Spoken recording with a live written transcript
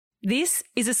This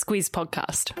is a Squiz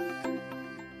podcast.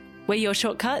 We're your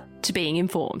shortcut to being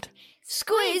informed.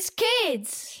 Squiz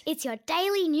Kids! It's your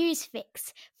daily news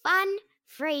fix. Fun,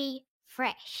 free,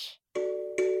 fresh.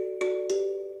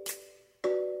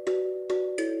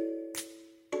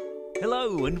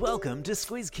 Hello and welcome to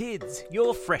Squiz Kids,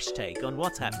 your fresh take on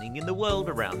what's happening in the world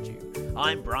around you.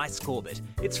 I'm Bryce Corbett.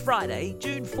 It's Friday,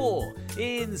 June 4.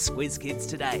 In Squiz Kids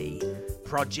today,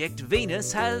 Project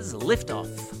Venus has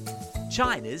liftoff.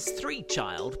 China's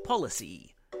three-child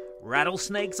policy.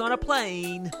 Rattlesnakes on a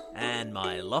plane. And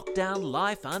my lockdown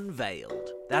life unveiled.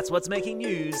 That's what's making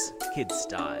news, kids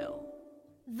style.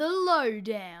 The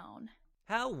Lowdown.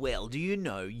 How well do you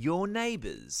know your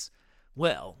neighbours?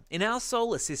 Well, in our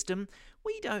solar system,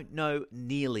 we don't know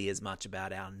nearly as much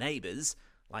about our neighbours,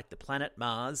 like the planet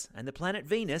Mars and the planet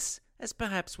Venus, as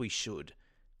perhaps we should.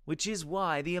 Which is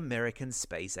why the American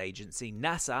Space Agency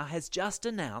NASA has just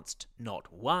announced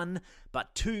not one,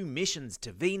 but 2 missions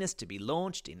to Venus to be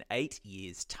launched in 8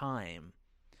 years' time.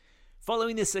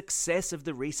 Following the success of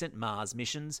the recent Mars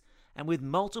missions, and with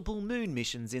multiple moon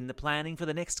missions in the planning for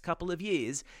the next couple of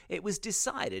years, it was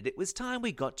decided it was time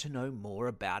we got to know more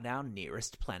about our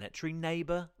nearest planetary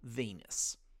neighbour,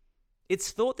 Venus. It's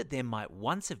thought that there might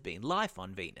once have been life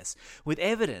on Venus, with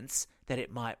evidence that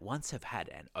it might once have had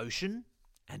an ocean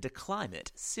and a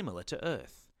climate similar to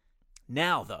Earth.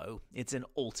 Now, though, it's an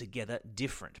altogether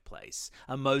different place,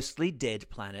 a mostly dead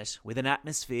planet with an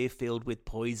atmosphere filled with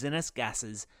poisonous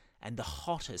gases and the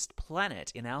hottest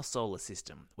planet in our solar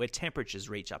system, where temperatures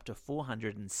reach up to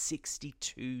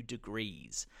 462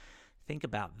 degrees. Think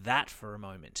about that for a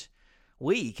moment.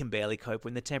 We can barely cope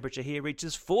when the temperature here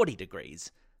reaches 40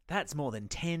 degrees. That's more than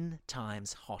 10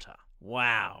 times hotter.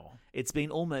 Wow. It's been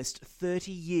almost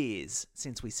 30 years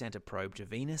since we sent a probe to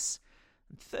Venus.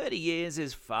 30 years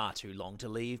is far too long to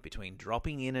leave between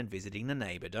dropping in and visiting the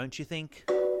neighbour, don't you think?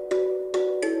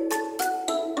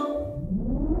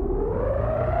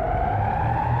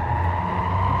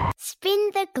 Spin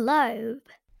the globe.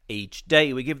 Each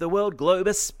day we give the world globe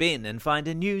a spin and find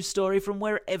a news story from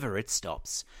wherever it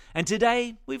stops. And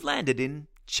today we've landed in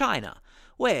China,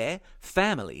 where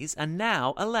families are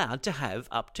now allowed to have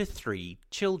up to 3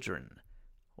 children.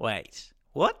 Wait,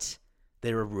 what?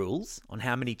 There are rules on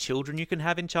how many children you can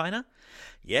have in China?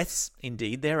 Yes,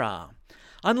 indeed there are.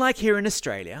 Unlike here in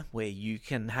Australia, where you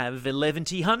can have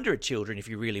 1,100 children if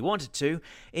you really wanted to,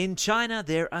 in China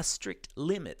there are strict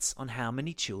limits on how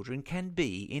many children can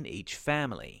be in each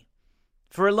family.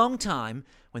 For a long time,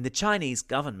 when the Chinese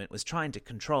government was trying to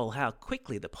control how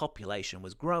quickly the population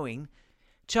was growing,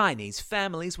 Chinese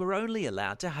families were only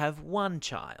allowed to have 1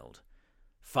 child.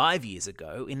 5 years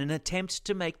ago, in an attempt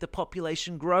to make the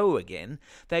population grow again,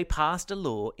 they passed a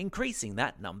law increasing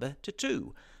that number to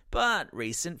 2. But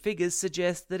recent figures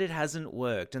suggest that it hasn't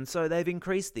worked, and so they've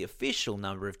increased the official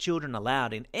number of children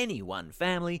allowed in any one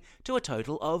family to a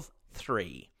total of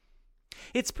 3.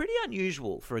 It's pretty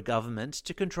unusual for a government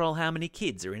to control how many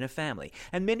kids are in a family,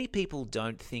 and many people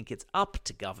don't think it's up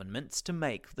to governments to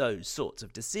make those sorts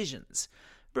of decisions,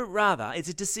 but rather it's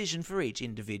a decision for each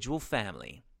individual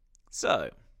family.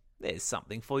 So, there's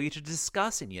something for you to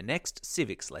discuss in your next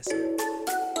civics lesson.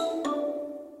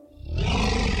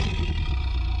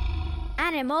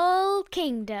 Animal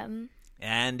Kingdom.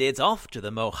 And it's off to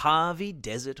the Mojave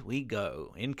Desert we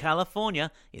go, in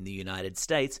California, in the United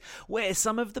States, where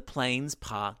some of the planes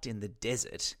parked in the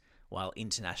desert, while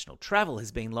international travel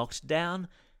has been locked down,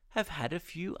 have had a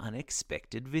few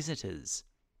unexpected visitors.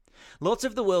 Lots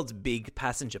of the world's big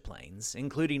passenger planes,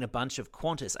 including a bunch of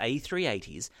Qantas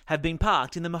A380s, have been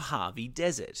parked in the Mojave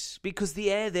Desert because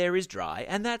the air there is dry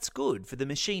and that's good for the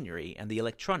machinery and the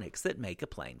electronics that make a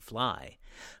plane fly.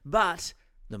 But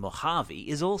the Mojave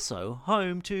is also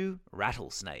home to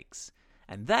rattlesnakes,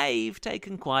 and they've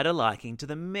taken quite a liking to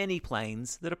the many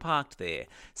planes that are parked there,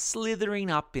 slithering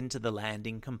up into the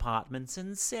landing compartments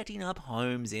and setting up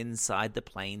homes inside the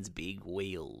plane's big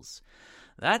wheels.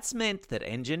 That's meant that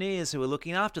engineers who are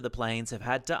looking after the planes have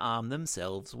had to arm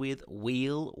themselves with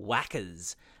wheel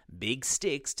whackers, big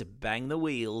sticks to bang the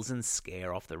wheels and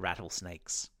scare off the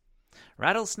rattlesnakes.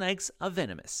 Rattlesnakes are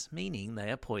venomous, meaning they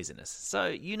are poisonous,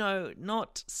 so,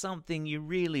 not something you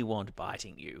really want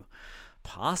biting you.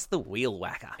 Pass the wheel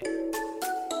whacker.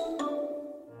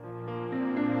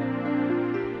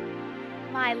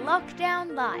 My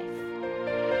Lockdown Life.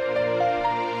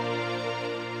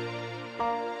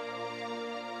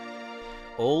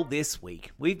 All this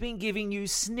week, we've been giving you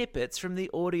snippets from the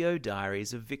audio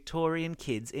diaries of Victorian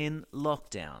kids in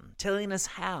lockdown, telling us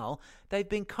how they've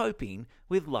been coping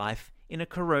with life in a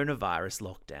coronavirus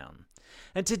lockdown.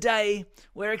 And today,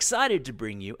 we're excited to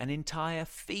bring you an entire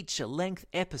feature-length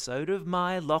episode of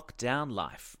My Lockdown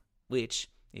Life, which,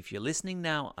 if you're listening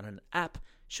now on an app,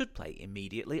 should play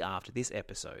immediately after this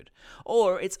episode.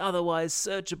 Or it's otherwise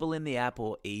searchable in the app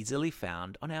or easily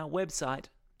found on our website,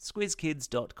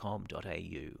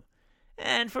 squizkids.com.au.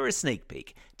 And for a sneak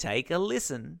peek, take a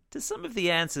listen to some of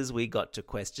the answers we got to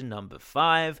question number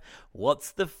 5.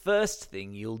 What's the first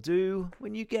thing you'll do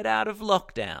when you get out of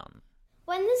lockdown?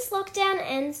 When this lockdown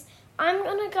ends, I'm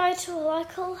going to go to a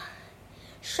local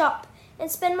shop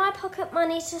and spend my pocket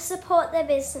money to support their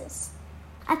business.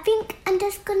 I think I'm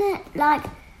just gonna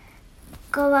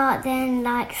go out there and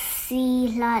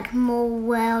see more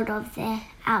world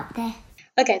out there.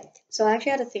 Okay, so I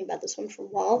actually had to think about this one for a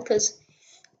while because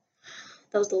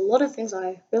there was a lot of things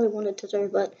I really wanted to do,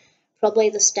 but probably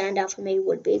the standout for me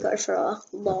would be go for a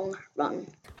long run.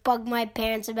 Bug my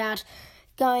parents about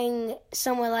going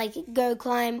somewhere like Go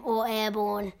Climb or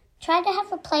Airborne. Try to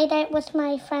have a play date with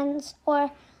my friends or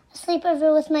a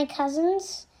sleepover with my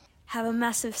cousins. Have a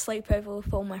massive sleepover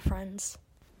with all my friends.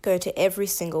 Go to every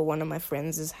single one of my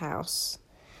friends' house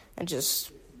and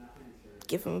just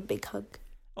give them a big hug.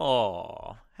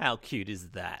 Aw, how cute is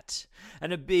that?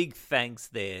 And a big thanks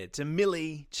there to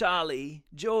Millie, Charlie,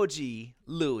 Georgie,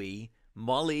 Louie,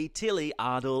 Molly, Tilly,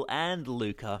 Ardell and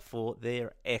Luca for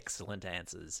their excellent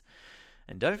answers.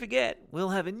 And don't forget, we'll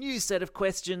have a new set of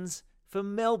questions for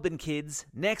Melbourne kids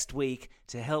next week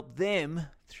to help them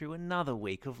through another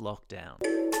week of lockdown.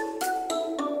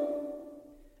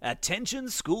 Attention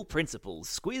school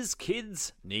principals, Squiz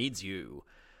Kids needs you.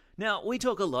 Now, we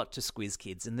talk a lot to Squiz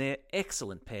Kids and their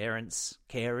excellent parents,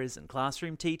 carers and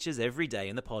classroom teachers every day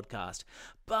in the podcast,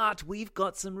 but we've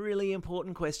got some really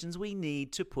important questions we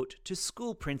need to put to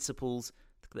school principals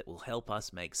that will help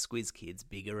us make Squiz Kids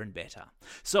bigger and better.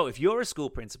 So if you're a school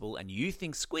principal and you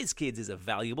think Squiz Kids is a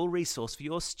valuable resource for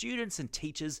your students and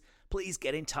teachers, please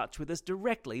get in touch with us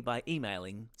directly by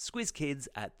emailing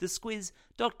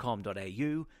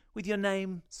squizkids@thesquiz.com.au with your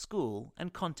name, school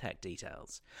and contact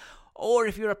details. Or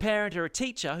if you're a parent or a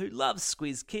teacher who loves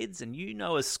Squiz Kids and you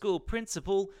know a school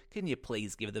principal, can you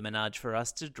please give them a nudge for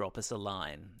us to drop us a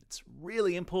line? It's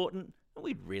really important and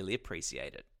we'd really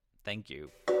appreciate it. Thank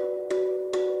you.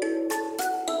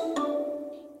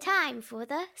 Time for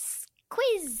the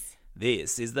quiz.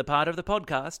 This is the part of the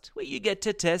podcast where you get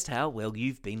to test how well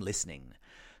you've been listening.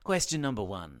 Question number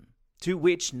 1. To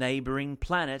which neighbouring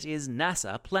planet is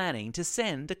NASA planning to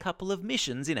send a couple of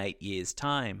missions in 8 years'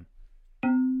 time?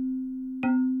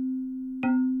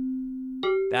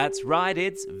 That's right,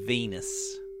 it's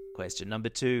Venus. Question number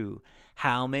 2.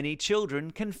 How many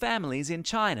children can families in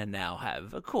China now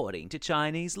have, according to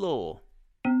Chinese law?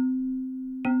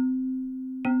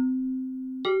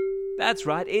 That's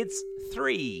right, it's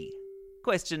 3.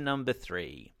 Question number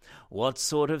 3. What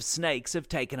sort of snakes have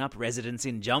taken up residence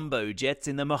in jumbo jets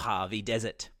in the Mojave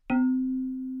Desert?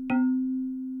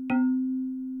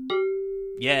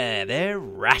 Yeah, they're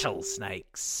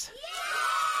rattlesnakes.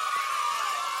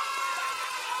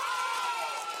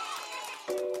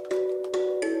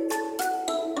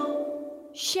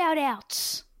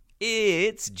 Shout-outs.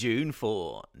 It's June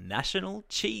 4, National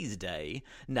Cheese Day,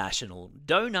 National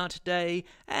Donut Day,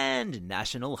 and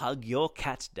National Hug Your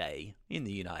Cat Day in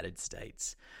the United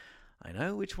States. I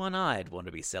know which one I'd want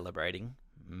to be celebrating.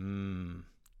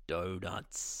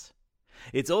 Donuts.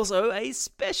 It's also a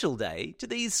special day to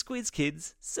these Squiz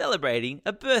Kids celebrating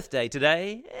a birthday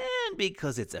today, and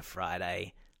because it's a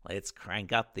Friday, let's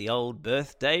crank up the old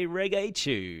birthday reggae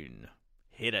tune.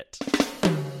 Hit it.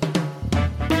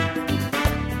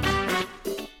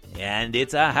 And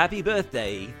it's a happy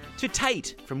birthday to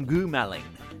Tate from Goomalling,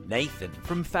 Nathan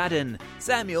from Fadden,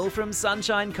 Samuel from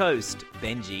Sunshine Coast,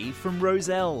 Benji from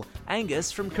Roselle,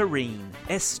 Angus from Careen,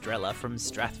 Estrella from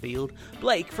Strathfield,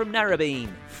 Blake from Narrabeen,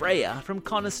 Freya from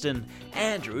Coniston,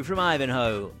 Andrew from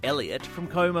Ivanhoe, Elliot from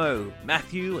Como,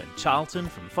 Matthew and Charlton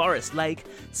from Forest Lake,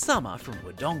 Summer from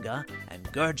Wodonga,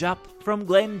 and Gurjup from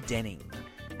Glendenning.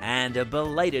 And a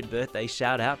belated birthday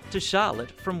shout out to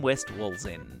Charlotte from West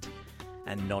Wallsend.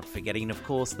 And not forgetting, of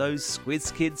course, those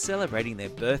Squiz Kids celebrating their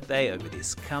birthday over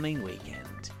this coming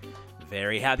weekend.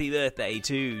 Very happy birthday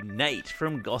to Nate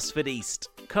from Gosford East,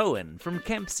 Cohen from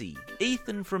Kempsey,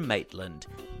 Ethan from Maitland,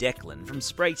 Declan from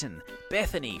Sprayton,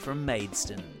 Bethany from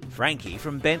Maidstone, Frankie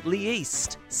from Bentley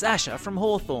East, Sasha from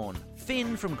Hawthorne,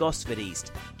 Finn from Gosford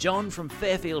East, John from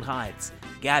Fairfield Heights,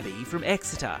 Gabby from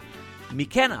Exeter,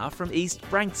 McKenna from East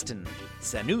Branxton,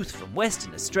 Sanuth from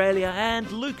Western Australia,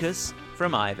 and Lucas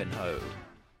from Ivanhoe.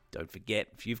 Don't forget,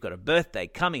 if you've got a birthday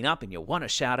coming up and you want a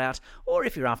shout-out, or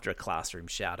if you're after a classroom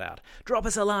shout-out, drop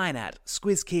us a line at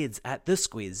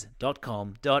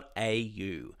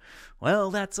squizkids@thesquiz.com.au.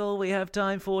 Well, that's all we have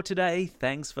time for today.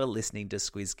 Thanks for listening to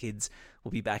Squiz Kids.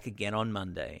 We'll be back again on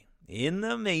Monday. In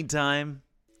the meantime,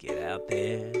 get out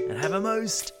there and have a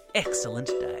most excellent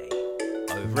day.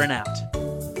 Over and out.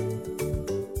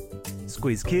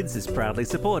 Squiz Kids is proudly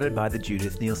supported by the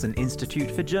Judith Neilson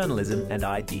Institute for Journalism and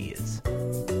Ideas.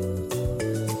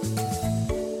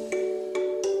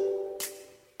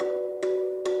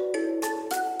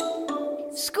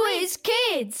 Squiz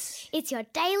Kids! It's your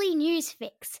daily news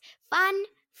fix. Fun,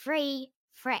 free,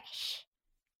 fresh.